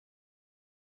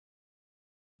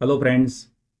Hello friends,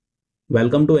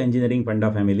 welcome to Engineering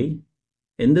Funda family.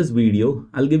 In this video,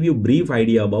 I'll give you a brief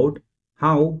idea about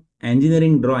how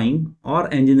engineering drawing or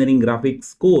engineering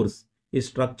graphics course is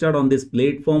structured on this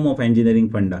platform of Engineering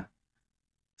Funda.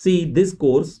 See, this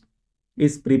course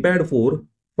is prepared for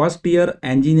first year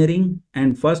engineering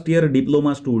and first year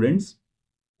diploma students,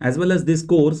 as well as this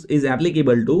course is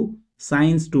applicable to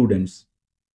science students.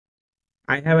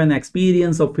 I have an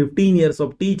experience of 15 years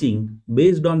of teaching.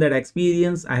 Based on that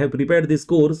experience, I have prepared this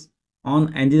course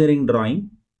on engineering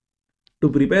drawing. To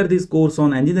prepare this course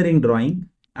on engineering drawing,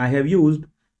 I have used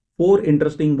 4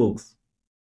 interesting books.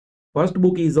 First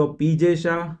book is of P.J.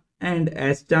 Shah and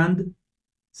S. Chand.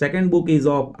 Second book is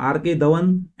of R.K.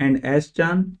 Dhawan and S.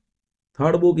 Chand.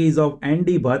 Third book is of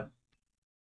N.D. Bhatt.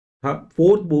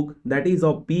 Fourth book, that is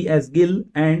of P.S. Gill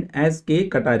and S.K.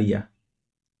 Kataria.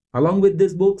 Along with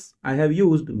these books, I have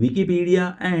used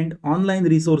Wikipedia and online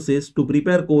resources to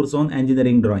prepare course on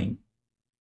engineering drawing.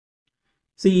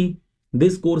 See,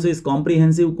 this course is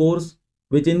comprehensive course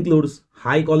which includes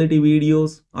high quality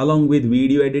videos along with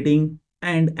video editing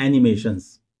and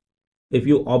animations. If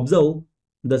you observe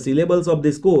the syllabus of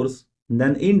this course,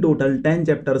 then in total 10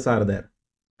 chapters are there.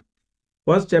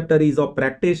 First chapter is of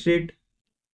practice sheet.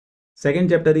 Second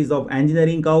chapter is of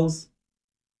engineering curves.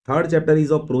 Third chapter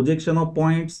is of projection of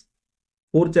points.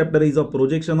 Fourth chapter is of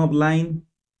projection of line.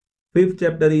 Fifth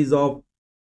chapter is of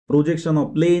projection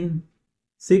of plane.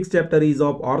 Sixth chapter is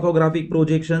of orthographic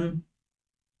projection.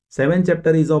 Seventh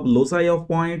chapter is of loci of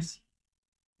points.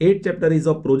 Eighth chapter is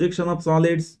of projection of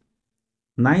solids.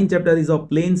 Ninth chapter is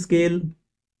of plane scale.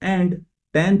 And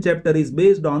 10th chapter is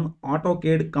based on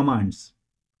AutoCAD commands.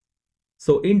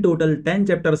 So in total 10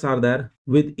 chapters are there.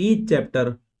 With each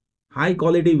chapter, high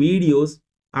quality videos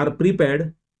are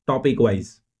prepared topic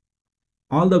wise.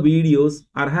 All the videos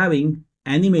are having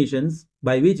animations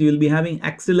by which you will be having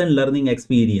excellent learning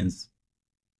experience.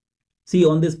 See,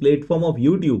 on this platform of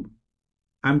YouTube,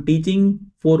 I'm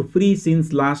teaching for free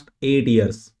since last 8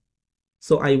 years.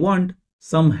 So I want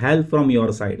some help from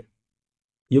your side.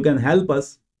 You can help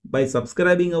us by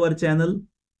subscribing our channel.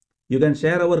 You can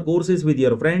share our courses with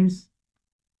your friends.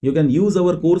 You can use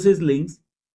our courses links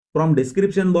from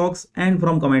description box and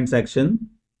from comment section.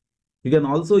 You can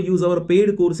also use our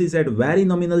paid courses at very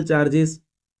nominal charges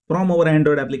from our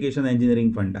Android application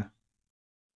Engineering Funda.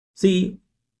 See,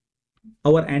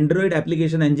 our Android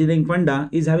application Engineering Funda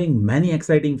is having many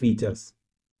exciting features.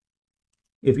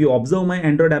 If you observe my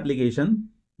Android application,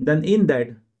 then in that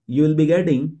you will be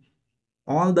getting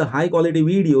all the high quality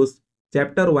videos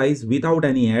chapter wise without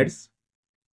any ads.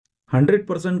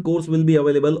 100% course will be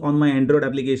available on my Android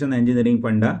application Engineering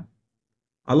Funda.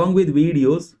 Along with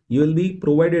videos, you will be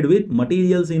provided with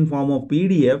materials in form of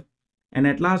PDF, and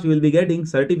at last you will be getting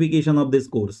certification of this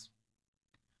course.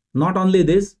 Not only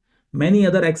this, many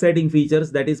other exciting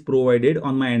features that is provided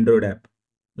on my Android app.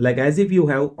 Like as if you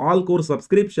have all course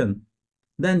subscription,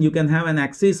 then you can have an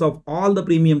access of all the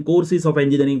premium courses of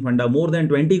Engineering Funda. More than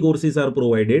 20 courses are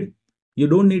provided. You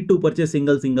don't need to purchase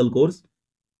single course.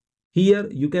 Here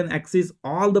you can access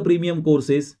all the premium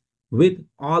courses with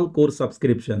all course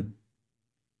subscription.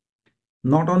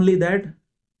 Not only that,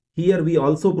 here we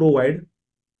also provide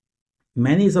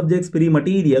many subjects free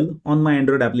material on my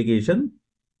Android application,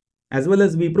 as well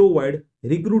as we provide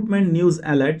recruitment news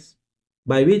alerts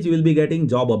by which you will be getting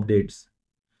job updates.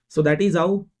 So that is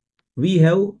how we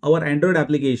have our Android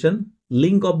application.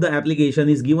 Link of the application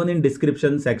is given in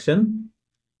description section.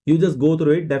 You just go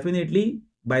through it. Definitely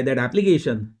by that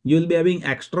application, you will be having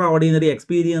extraordinary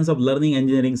experience of learning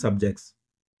engineering subjects.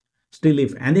 Still,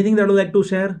 if anything that you would like to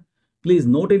share, please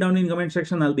note it down in comment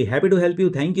section. I'll be happy to help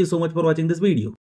you. Thank you so much for watching this video.